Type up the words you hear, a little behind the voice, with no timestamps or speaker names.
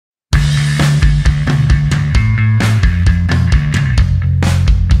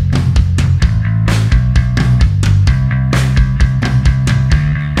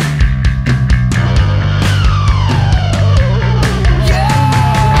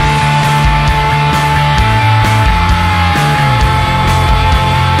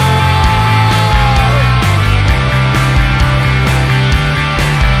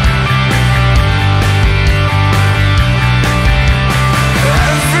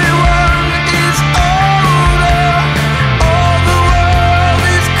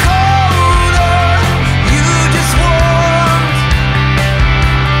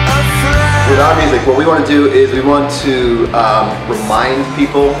what we want to do is we want to remind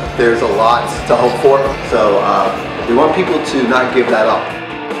people there's a lot to hope for. So we want people to not give that up.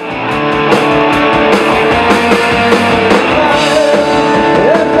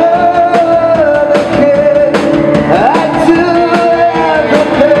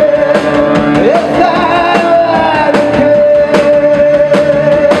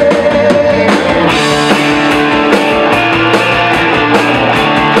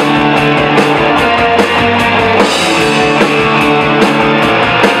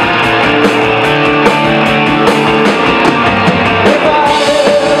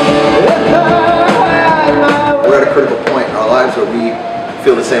 Where we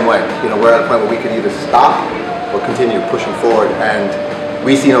feel the same way. You know, we're at a point where we could either stop or continue pushing forward, and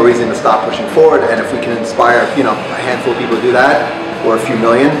we see no reason to stop pushing forward. And if we can inspire, you know, a handful of people to do that, or a few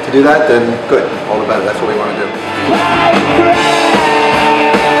million to do that, then good, all the better. That's what we want to do.